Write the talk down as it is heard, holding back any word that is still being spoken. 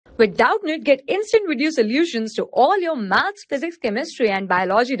With Doubtnut, get instant video solutions to all your maths, physics, chemistry, and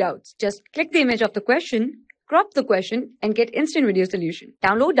biology doubts. Just click the image of the question, crop the question, and get instant video solution.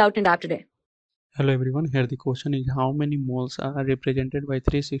 Download Doubtnut app today. Hello everyone, here the question is how many moles are represented by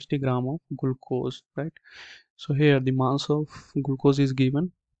 360 gram of glucose, right? So here the mass of glucose is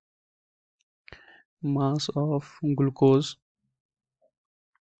given. Mass of glucose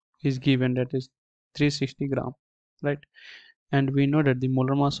is given, that is 360 gram, right? And we know that the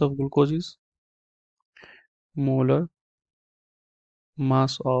molar mass of glucose is molar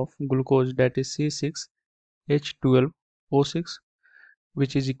mass of glucose, that is C6H12O6,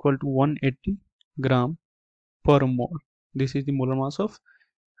 which is equal to 180 gram per mole. This is the molar mass of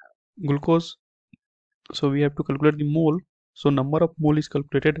glucose. So we have to calculate the mole. So number of mole is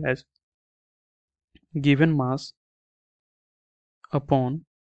calculated as given mass upon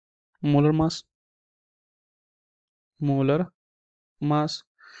molar mass.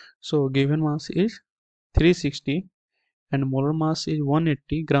 So given mass is 360 and molar mass is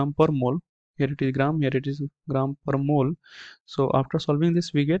 180 gram per mole. Here it is gram, here it is gram per mole. So after solving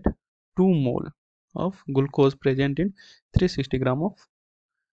this, we get 2 mole of glucose present in 360 gram of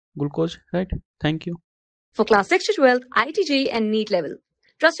glucose, right? Thank you. For class 6 to 12, IIT JEE and NEET level.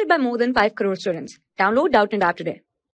 Trusted by more than 5 crore students. Download Doubtnut app today.